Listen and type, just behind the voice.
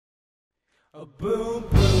A boom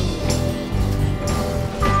boom.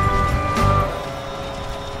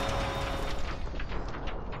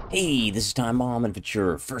 Hey, this is Time Bomb, and if it's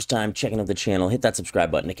your first time checking out the channel, hit that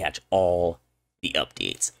subscribe button to catch all the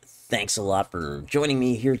updates. Thanks a lot for joining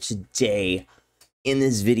me here today in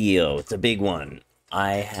this video. It's a big one.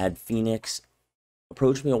 I had Phoenix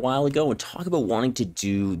approach me a while ago and talk about wanting to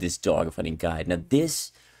do this dogfighting guide. Now,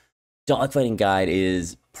 this dogfighting guide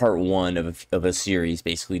is part one of a series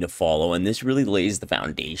basically to follow, and this really lays the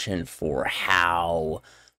foundation for how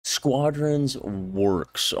Squadrons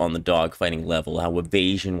works on the dogfighting level, how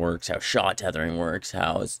evasion works, how shot tethering works,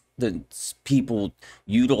 how the people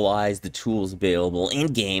utilize the tools available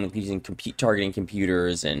in-game using targeting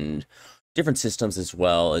computers and different systems, as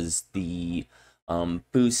well as the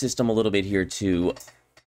boost system a little bit here to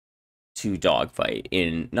dogfight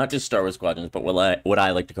in not just Star Wars Squadrons, but what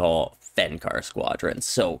I like to call fencar squadrons.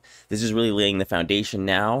 So this is really laying the foundation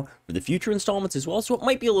now for the future installments as well. So it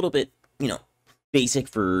might be a little bit, basic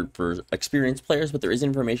for experienced players, but there is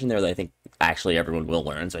information there that I think actually everyone will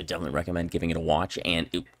learn. So I definitely recommend giving it a watch, and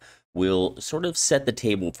it will sort of set the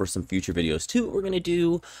table for some future videos too. What we're gonna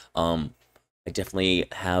do. I definitely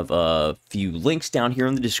have a few links down here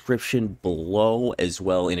in the description below as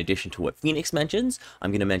well. In addition to what Phoenix mentions,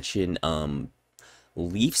 I'm going to mention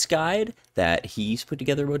Leaf's guide that he's put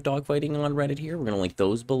together about dogfighting on Reddit here. We're going to link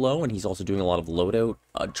those below, and he's also doing a lot of loadout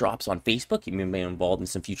drops on Facebook. He may be involved in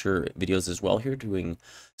some future videos as well here, doing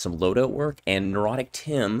some loadout work. And Neurotic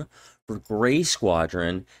Tim for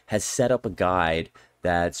Graysquadron has set up a guide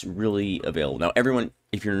that's really available. Now, everyone,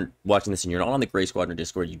 if you're watching this and you're not on the Graysquadron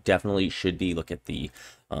Discord, you definitely should be. Look at the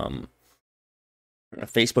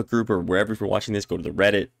Facebook group or wherever you're watching this. Go to the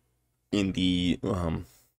Reddit in the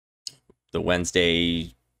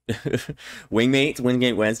Wednesday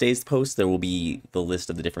Wingmate Wednesdays post. There will be the list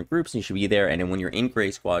of the different groups, and you should be there. And then when you're in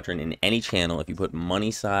Graysquadron in any channel, if you put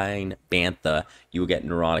 $! Bantha, you will get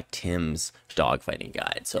Neurotic Tim's dogfighting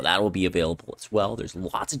guide. So that will be available as well. There's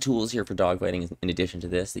lots of tools here for dogfighting in addition to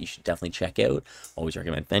this that you should definitely check out. Always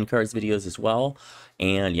recommend Fencar's videos as well.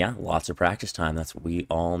 And yeah, lots of practice time. That's what we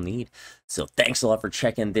all need. So thanks a lot for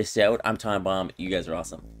checking this out. I'm Time Bomb. You guys are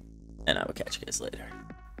awesome. And I will catch you guys later.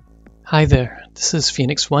 Hi there, this is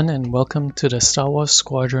Phoenix1 and welcome to the Star Wars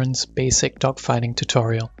Squadrons basic dogfighting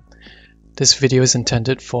tutorial. This video is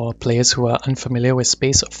intended for players who are unfamiliar with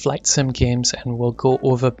space or flight sim games and will go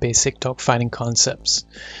over basic dogfighting concepts.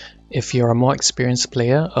 If you're a more experienced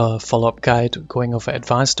player, a follow-up guide going over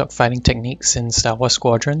advanced dogfighting techniques in Star Wars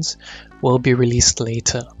Squadrons will be released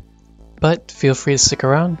later. But feel free to stick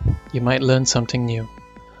around, you might learn something new.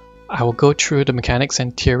 I will go through the mechanics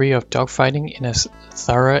and theory of dogfighting in as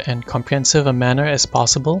thorough and comprehensive a manner as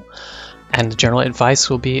possible, and the general advice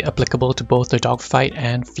will be applicable to both the dogfight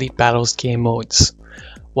and fleet battles game modes.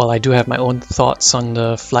 While I do have my own thoughts on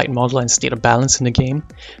the flight model and state of balance in the game,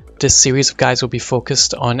 this series of guides will be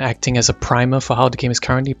focused on acting as a primer for how the game is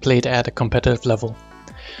currently played at a competitive level.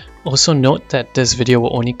 Also note that this video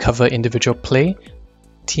will only cover individual play,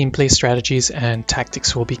 team play strategies, and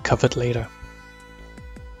tactics will be covered later.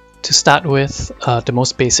 To start with, the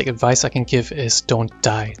most basic advice I can give is don't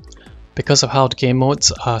die. Because of how the game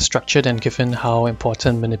modes are structured and given how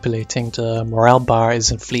important manipulating the morale bar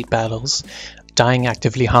is in fleet battles, dying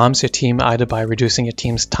actively harms your team either by reducing your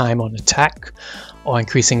team's time on attack or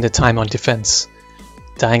increasing the time on defense.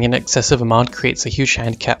 Dying in excessive amount creates a huge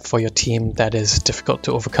handicap for your team that is difficult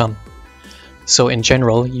to overcome. So in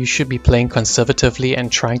general, you should be playing conservatively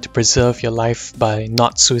and trying to preserve your life by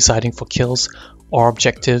not suiciding for kills or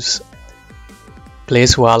objectives.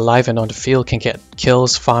 Players who are alive and on the field can get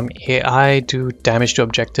kills, farm AI, do damage to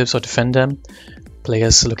objectives or defend them.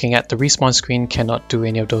 Players looking at the respawn screen cannot do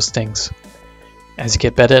any of those things. As you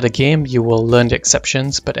get better at the game, you will learn the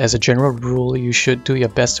exceptions, but as a general rule, you should do your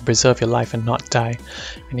best to preserve your life and not die.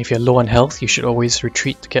 And if you're low on health, you should always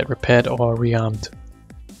retreat to get repaired or rearmed.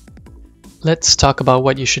 Let's talk about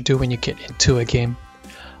what you should do when you get into a game.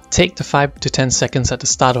 Take the 5 to 10 seconds at the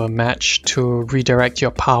start of a match to redirect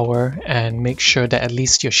your power and make sure that at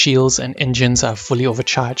least your shields and engines are fully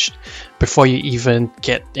overcharged before you even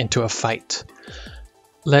get into a fight.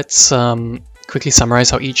 Let's quickly summarize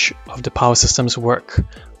how each of the power systems work.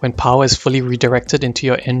 When power is fully redirected into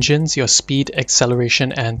your engines, your speed,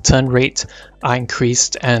 acceleration, and turn rate are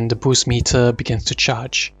increased and the boost meter begins to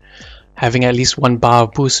charge. Having at least one bar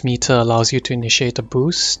of boost meter allows you to initiate a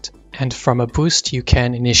boost, and from a boost you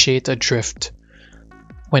can initiate a drift.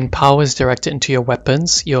 When power is directed into your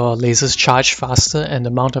weapons, your lasers charge faster and the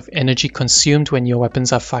amount of energy consumed when your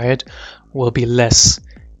weapons are fired will be less.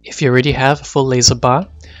 If you already have a full laser bar,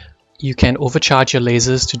 you can overcharge your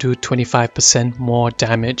lasers to do 25% more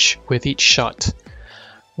damage with each shot.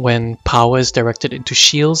 When power is directed into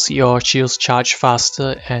shields, your shields charge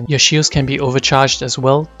faster, and your shields can be overcharged as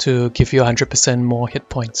well to give you 100% more hit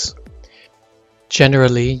points.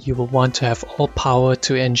 Generally, you will want to have all power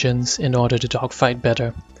to engines in order to dogfight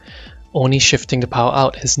better. Only shifting the power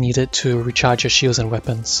out is needed to recharge your shields and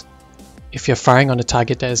weapons. If you're firing on a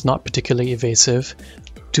target that is not particularly evasive,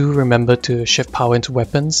 do remember to shift power into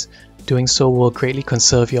weapons. Doing so will greatly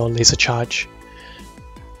conserve your laser charge.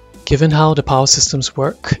 Given how the power systems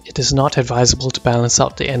work, it is not advisable to balance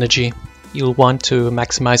out the energy. You'll want to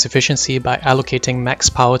maximize efficiency by allocating max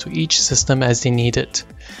power to each system as they need it.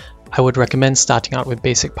 I would recommend starting out with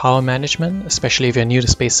basic power management, especially if you're new to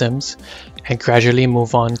Space Sims, and gradually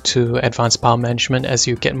move on to advanced power management as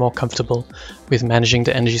you get more comfortable with managing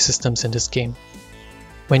the energy systems in this game.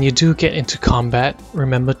 When you do get into combat,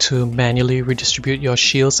 remember to manually redistribute your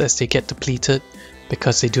shields as they get depleted,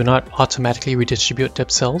 because they do not automatically redistribute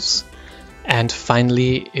themselves. And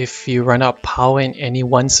finally, if you run out of power in any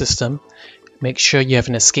one system, make sure you have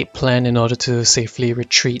an escape plan in order to safely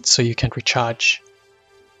retreat so you can recharge.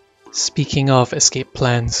 Speaking of escape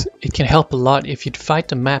plans, it can help a lot if you divide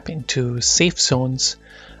the map into safe zones,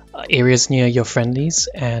 areas near your friendlies,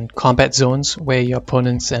 and combat zones where your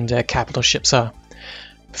opponents and their capital ships are.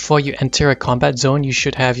 Before you enter a combat zone, you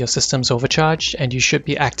should have your systems overcharged, and you should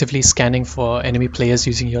be actively scanning for enemy players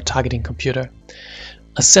using your targeting computer.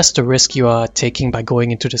 Assess the risk you are taking by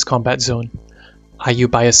going into this combat zone. Are you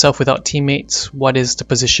by yourself without teammates? What is the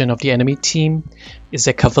position of the enemy team? Is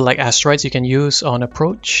there cover like asteroids you can use on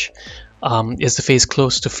approach? Is the phase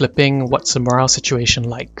close to flipping? What's the morale situation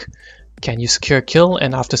like? Can you secure a kill?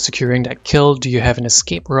 And after securing that kill, do you have an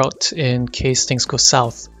escape route in case things go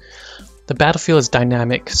south? The battlefield is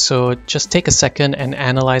dynamic, so just take a second and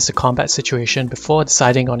analyze the combat situation before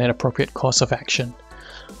deciding on an appropriate course of action.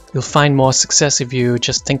 You'll find more success if you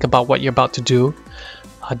just think about what you're about to do,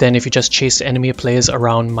 than if you just chase enemy players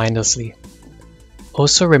around mindlessly.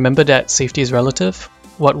 Also remember that safety is relative.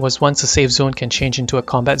 What was once a safe zone can change into a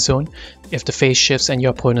combat zone if the phase shifts and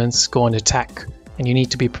your opponents go on attack, and you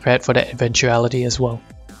need to be prepared for that eventuality as well.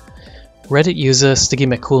 Reddit user Stiggy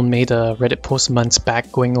McCool made a Reddit post months back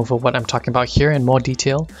going over what I'm talking about here in more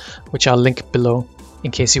detail, which I'll link below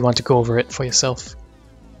in case you want to go over it for yourself.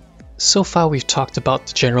 So far we've talked about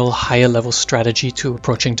the general higher level strategy to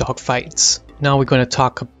approaching dogfights. Now we're going to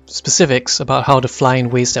talk specifics about how to fly in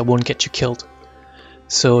ways that won't get you killed.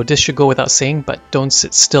 So this should go without saying, but don't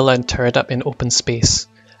sit still and tear it up in open space.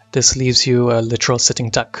 This leaves you a literal sitting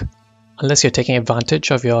duck. Unless you're taking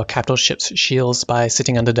advantage of your capital ship's shields by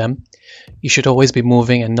sitting under them, you should always be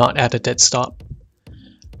moving and not at a dead stop.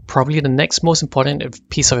 Probably the next most important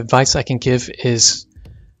piece of advice I can give is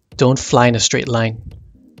don't fly in a straight line.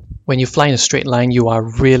 When you fly in a straight line, you are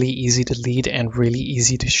really easy to lead and really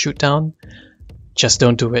easy to shoot down. Just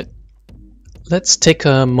don't do it. Let's take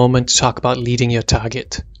a moment to talk about leading your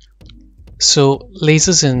target. So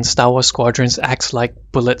lasers in Star Wars Squadrons act like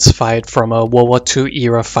bullets fired from a World War II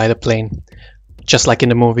era fighter plane. Just like in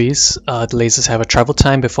the movies, the lasers have a travel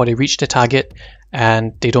time before they reach the target,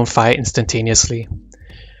 and they don't fire instantaneously.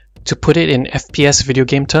 To put it in FPS video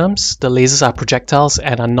game terms, the lasers are projectiles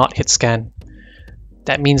and are not hit scan.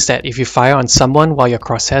 That means that if you fire on someone while your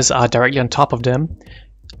crosshairs are directly on top of them,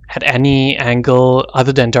 at any angle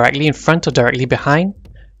other than directly in front or directly behind,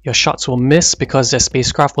 your shots will miss because their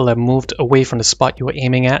spacecraft will have moved away from the spot you were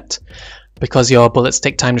aiming at, because your bullets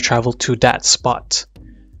take time to travel to that spot.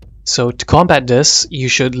 So to combat this, you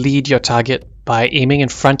should lead your target by aiming in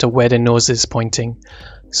front of where their nose is pointing,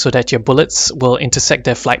 so that your bullets will intersect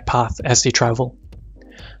their flight path as they travel.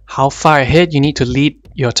 How far ahead you need to lead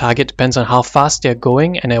your target depends on how fast they're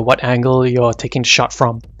going and at what angle you're taking the shot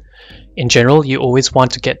from. In general, you always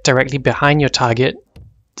want to get directly behind your target.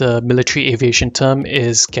 The military aviation term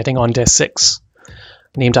is getting on their 6,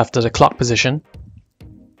 named after the clock position,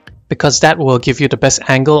 because that will give you the best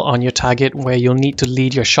angle on your target where you'll need to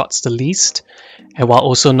lead your shots the least, and while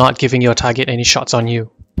also not giving your target any shots on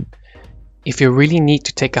you. If you really need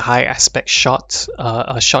to take a high aspect shot,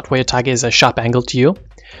 a shot where your target is a sharp angle to you,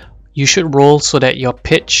 you should roll so that your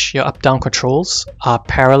pitch, your up-down controls, are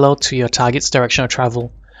parallel to your target's direction of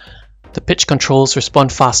travel. The pitch controls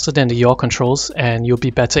respond faster than the yaw controls, and you'll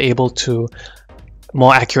be better able to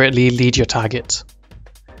more accurately lead your target.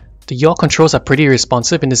 The yaw controls are pretty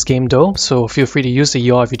responsive in this game though, so feel free to use the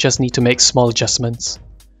yaw if you just need to make small adjustments.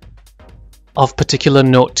 Of particular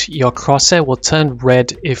note, your crosshair will turn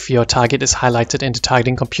red if your target is highlighted in the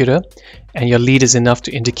targeting computer, and your lead is enough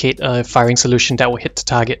to indicate a firing solution that will hit the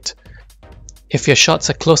target. If your shots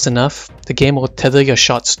are close enough, the game will tether your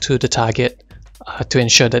shots to the target to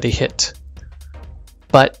ensure that they hit.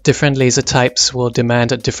 But different laser types will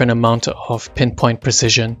demand a different amount of pinpoint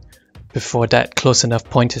precision before that close enough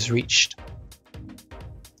point is reached.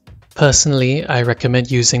 Personally, I recommend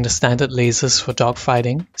using the standard lasers for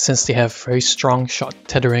dogfighting since they have very strong shot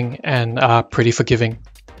tethering and are pretty forgiving.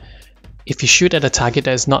 If you shoot at a target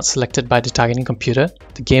that is not selected by the targeting computer,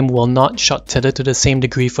 the game will not shot tether to the same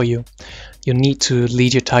degree for you. You'll need to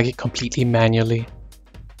lead your target completely manually.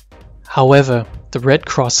 However, the red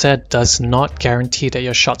crosshair does not guarantee that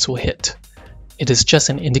your shots will hit. It is just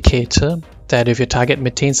an indicator that if your target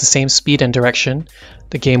maintains the same speed and direction,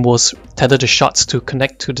 the game will tether the shots to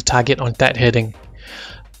connect to the target on that heading.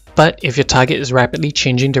 But if your target is rapidly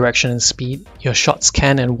changing direction and speed, your shots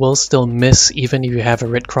can and will still miss even if you have a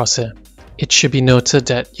red crosshair. It should be noted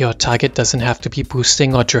that your target doesn't have to be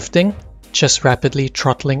boosting or drifting, just rapidly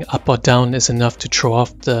throttling up or down is enough to throw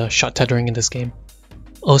off the shot tethering in this game.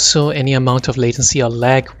 Also, any amount of latency or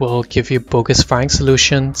lag will give you bogus firing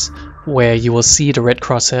solutions where you will see the red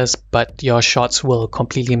crosshairs but your shots will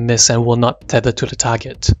completely miss and will not tether to the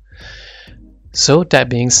target. So that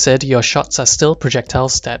being said, your shots are still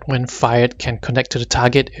projectiles that when fired can connect to the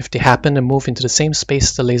target if they happen to move into the same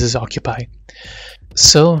space the lasers occupy.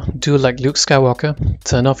 So do like Luke Skywalker,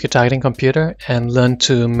 turn off your targeting computer and learn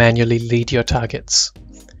to manually lead your targets.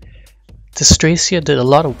 Destracier did a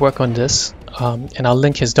lot of work on this, and I'll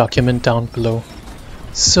link his document down below.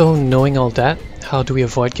 So knowing all that, how do we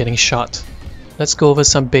avoid getting shot? Let's go over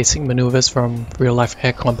some basic maneuvers from real-life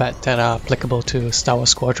air combat that are applicable to Star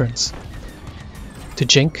Wars Squadrons. To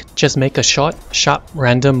jink, just make a short, sharp,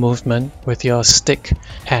 random movement with your stick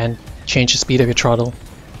and change the speed of your throttle.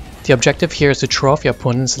 The objective here is to throw off your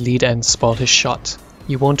opponent's lead and spoil his shot.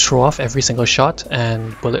 You won't throw off every single shot,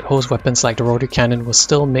 and bullet hose weapons like the rotary cannon will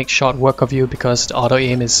still make short work of you because the auto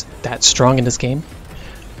aim is that strong in this game.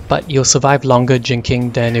 But you'll survive longer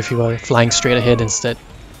jinking than if you were flying straight ahead instead.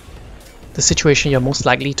 The situation you're most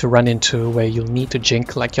likely to run into where you'll need to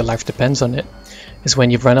jink like your life depends on it is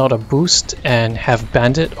when you've run out of boost and have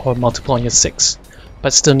bandit or multiple on your 6,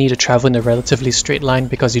 but still need to travel in a relatively straight line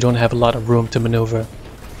because you don't have a lot of room to maneuver.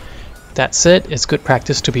 That said, it's good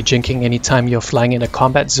practice to be jinking anytime you're flying in a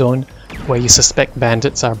combat zone where you suspect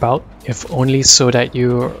bandits are about, if only so that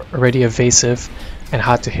you're already evasive and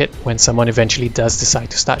hard to hit when someone eventually does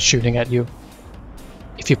decide to start shooting at you.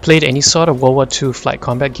 If you played any sort of World War II flight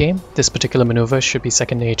combat game, this particular maneuver should be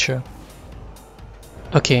second nature.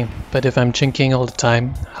 Okay, but if I'm jinking all the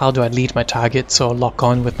time, how do I lead my targets or lock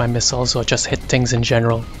on with my missiles or just hit things in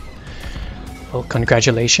general? Well,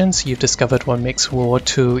 congratulations, you've discovered what makes World War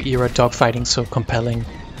II era dogfighting so compelling,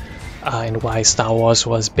 and why Star Wars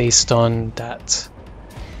was based on that.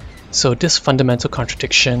 So this fundamental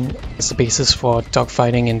contradiction is the basis for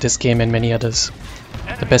dogfighting in this game and many others.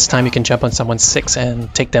 The best time you can jump on someone's 6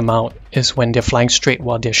 and take them out is when they're flying straight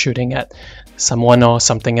while they're shooting at someone or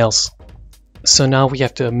something else. So now we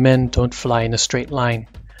have to amend don't fly in a straight line.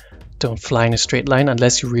 Don't fly in a straight line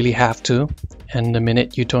unless you really have to, and the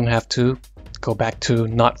minute you don't have to, go back to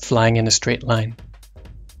not flying in a straight line.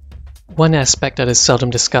 One aspect that is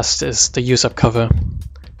seldom discussed is the use of cover.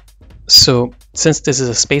 So since this is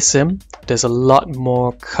a space sim, there's a lot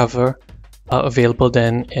more cover available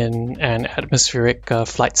than in an atmospheric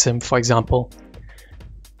flight sim, for example.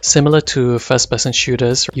 Similar to first-person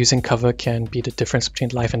shooters, using cover can be the difference between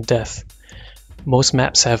life and death. Most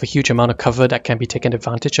maps have a huge amount of cover that can be taken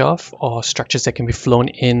advantage of, or structures that can be flown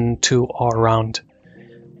into or around.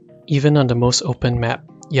 Even on the most open map,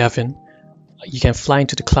 Yavin, you can fly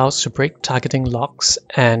into the clouds to break targeting locks,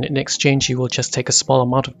 and in exchange you will just take a small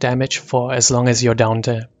amount of damage for as long as you're down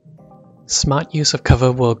there. Smart use of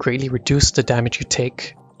cover will greatly reduce the damage you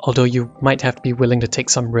take, although you might have to be willing to take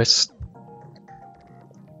some risks.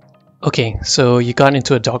 Okay, so you got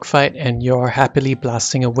into a dogfight and you're happily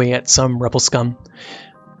blasting away at some rebel scum,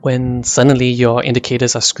 when suddenly your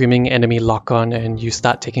indicators are screaming enemy lock-on and you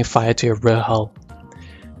start taking fire to your rear hull.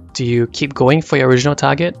 Do you keep going for your original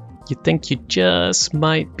target? You think you just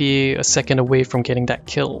might be a second away from getting that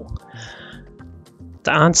kill.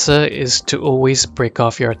 The answer is to always break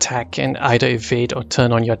off your attack and either evade or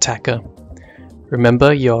turn on your attacker.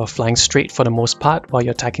 Remember, you're flying straight for the most part while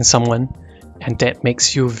you're attacking someone, and that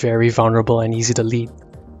makes you very vulnerable and easy to lead.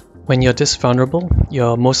 When you're this vulnerable,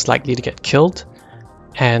 you're most likely to get killed,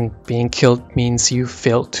 and being killed means you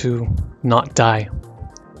failed to not die.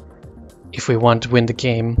 If we want to win the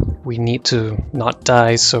game, we need to not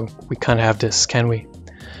die, so we can't have this, can we?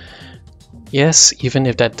 Yes, even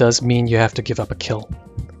if that does mean you have to give up a kill.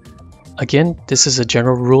 Again, this is a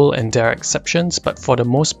general rule and there are exceptions, but for the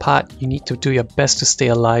most part, you need to do your best to stay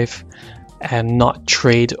alive and not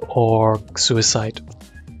trade or suicide.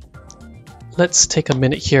 Let's take a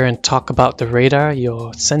minute here and talk about the radar,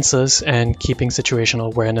 your sensors, and keeping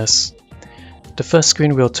situational awareness. The first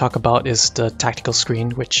screen we'll talk about is the tactical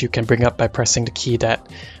screen, which you can bring up by pressing the key that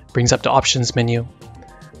brings up the options menu.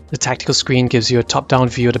 The tactical screen gives you a top-down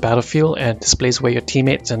view of the battlefield and displays where your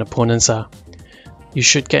teammates and opponents are. You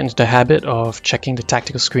should get into the habit of checking the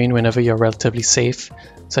tactical screen whenever you're relatively safe,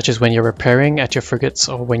 such as when you're repairing at your frigates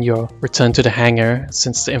or when you're returned to the hangar,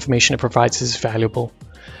 since the information it provides is valuable.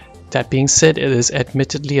 That being said, it is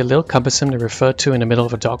admittedly a little cumbersome to refer to in the middle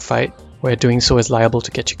of a dogfight, where doing so is liable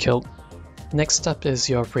to get you killed. Next up is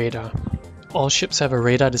your radar. All ships have a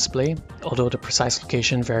radar display, although the precise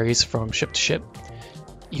location varies from ship to ship.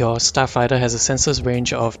 Your starfighter has a sensors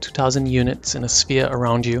range of 2000 units in a sphere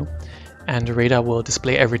around you, and the radar will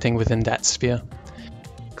display everything within that sphere.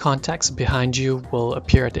 Contacts behind you will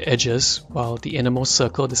appear at the edges, while the innermost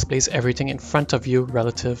circle displays everything in front of you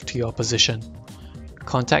relative to your position.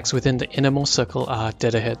 Contacts within the innermost circle are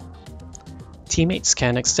dead ahead. Teammates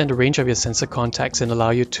can extend the range of your sensor contacts and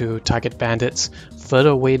allow you to target bandits further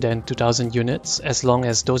away than 2000 units, as long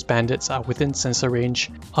as those bandits are within sensor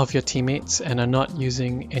range of your teammates and are not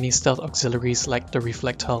using any stealth auxiliaries like the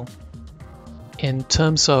reflect hull. In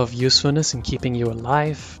terms of usefulness in keeping you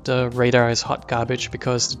alive, the radar is hot garbage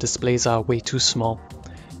because the displays are way too small.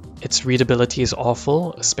 Its readability is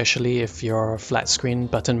awful, especially if you're a flat screen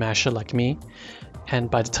button masher like me, and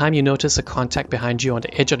by the time you notice a contact behind you on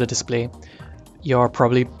the edge of the display, you're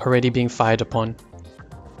probably already being fired upon.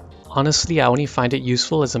 Honestly, I only find it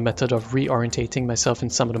useful as a method of reorientating myself in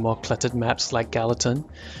some of the more cluttered maps like Gallatin,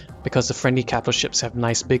 because the friendly capital ships have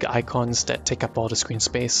nice big icons that take up all the screen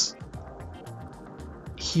space.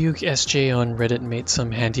 HughSJ on Reddit made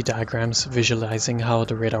some handy diagrams visualizing how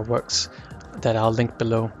the radar works that I'll link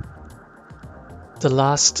below. The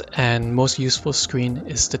last and most useful screen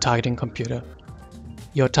is the targeting computer.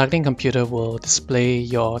 Your targeting computer will display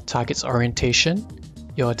your target's orientation,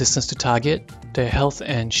 your distance to target, their health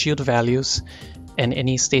and shield values, and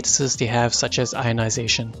any statuses they have such as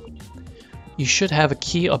ionization. You should have a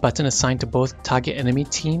key or button assigned to both target enemy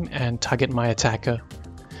team and target my attacker.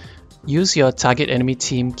 Use your target enemy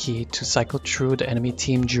team key to cycle through the enemy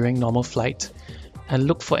team during normal flight, and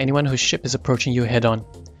look for anyone whose ship is approaching you head on.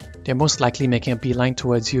 They're most likely making a beeline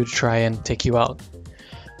towards you to try and take you out.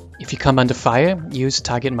 If you come under fire, use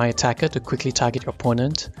target my attacker to quickly target your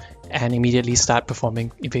opponent and immediately start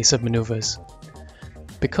performing evasive maneuvers.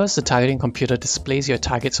 Because the targeting computer displays your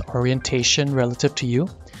target's orientation relative to you,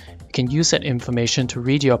 you can use that information to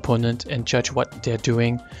read your opponent and judge what they're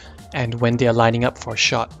doing and when they are lining up for a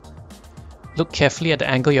shot. Look carefully at the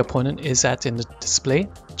angle your opponent is at in the display,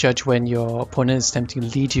 judge when your opponent is attempting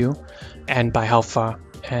to lead you and by how far,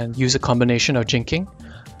 and use a combination of jinking,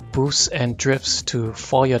 boosts and drifts to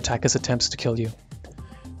foil your attacker's attempts to kill you.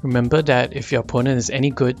 Remember that if your opponent is any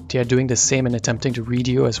good, they are doing the same and attempting to read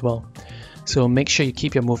you as well. So make sure you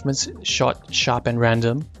keep your movements short, sharp and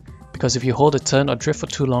random, because if you hold a turn or drift for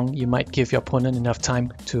too long, you might give your opponent enough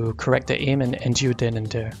time to correct their aim and end you then and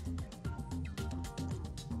there.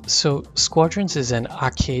 So Squadrons is an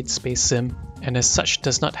arcade space sim, and as such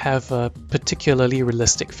does not have a particularly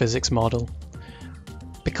realistic physics model.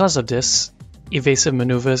 Because of this, evasive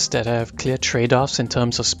maneuvers that have clear trade-offs in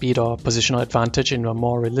terms of speed or positional advantage in a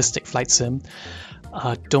more realistic flight sim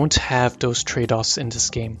don't have those trade-offs in this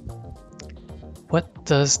game. What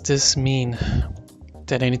does this mean?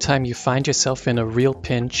 That anytime you find yourself in a real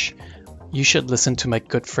pinch, you should listen to my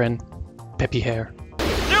good friend Peppy Hair. Do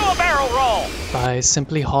a barrel roll! By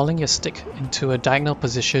simply hauling your stick into a diagonal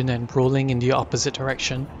position and rolling in the opposite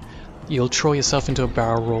direction, you'll throw yourself into a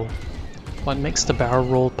barrel roll. What makes the barrel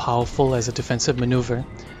roll powerful as a defensive maneuver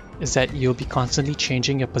is that you'll be constantly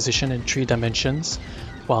changing your position in 3 dimensions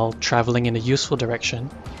while traveling in a useful direction,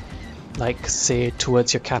 like say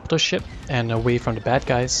towards your capital ship and away from the bad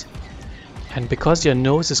guys. And because your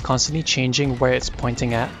nose is constantly changing where it's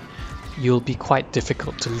pointing at, you'll be quite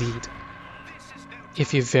difficult to lead.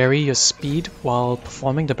 If you vary your speed while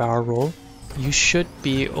performing the barrel roll, you should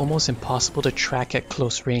be almost impossible to track at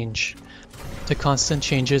close range. The constant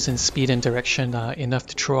changes in speed and direction are enough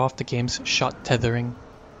to throw off the game's shot tethering.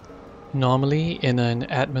 Normally, in an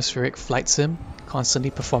atmospheric flight sim,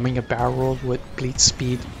 constantly performing a barrel roll would bleed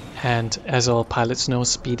speed, and as all pilots know,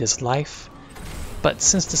 speed is life. But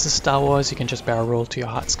since this is Star Wars, you can just barrel roll to your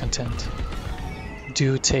heart's content.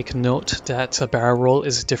 Do take note that a barrel roll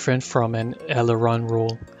is different from an aileron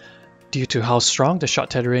roll. Due to how strong the shot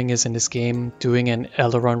tethering is in this game, doing an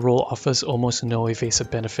aileron roll offers almost no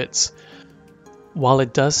evasive benefits. While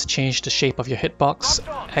it does change the shape of your hitbox,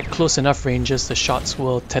 at close enough ranges the shots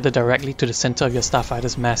will tether directly to the center of your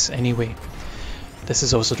starfighter's mass anyway. This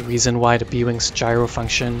is also the reason why the B-Wing's gyro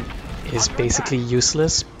function is basically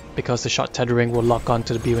useless, because the shot tethering will lock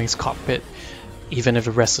onto the B-Wing's cockpit even if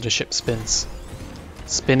the rest of the ship spins.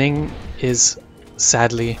 Spinning is,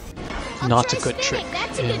 sadly, not a good trick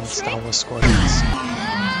in Star Wars Squadrons.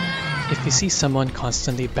 If you see someone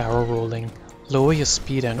constantly barrel rolling, lower your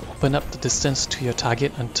speed and open up the distance to your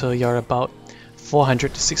target until you're about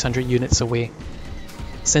 400 to 600 units away.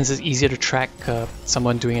 Since it's easier to track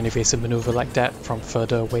someone doing an evasive maneuver like that from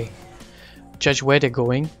further away. Judge where they're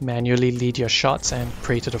going, manually lead your shots, and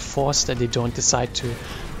pray to the force that they don't decide to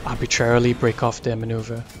arbitrarily break off their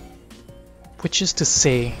maneuver. Which is to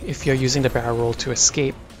say, if you're using the barrel roll to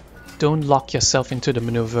escape, don't lock yourself into the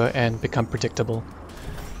maneuver and become predictable.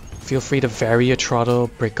 Feel free to vary your throttle,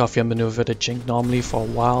 break off your maneuver to jink normally for a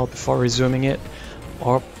while before resuming it,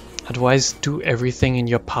 or otherwise do everything in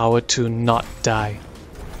your power to not die.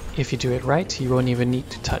 If you do it right, you won't even need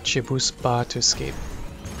to touch your boost bar to escape.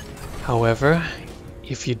 However,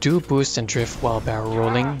 if you do boost and drift while barrel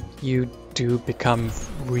rolling, you do become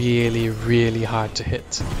really hard to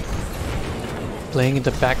hit. Playing in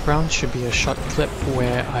the background should be a short clip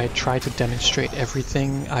where I try to demonstrate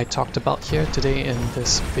everything I talked about here today in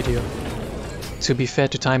this video. To be fair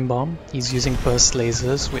to Time Bomb, he's using burst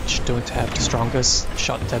lasers which don't have the strongest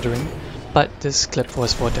shot tethering, but this clip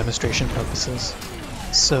was for demonstration purposes.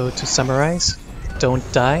 So to summarize, don't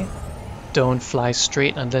die, don't fly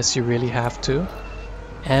straight unless you really have to,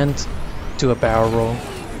 and do a barrel roll.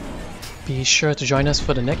 Be sure to join us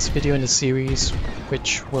for the next video in the series,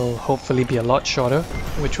 which will hopefully be a lot shorter,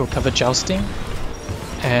 which will cover jousting.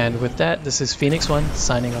 And with that, this is Phoenix1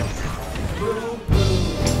 signing off.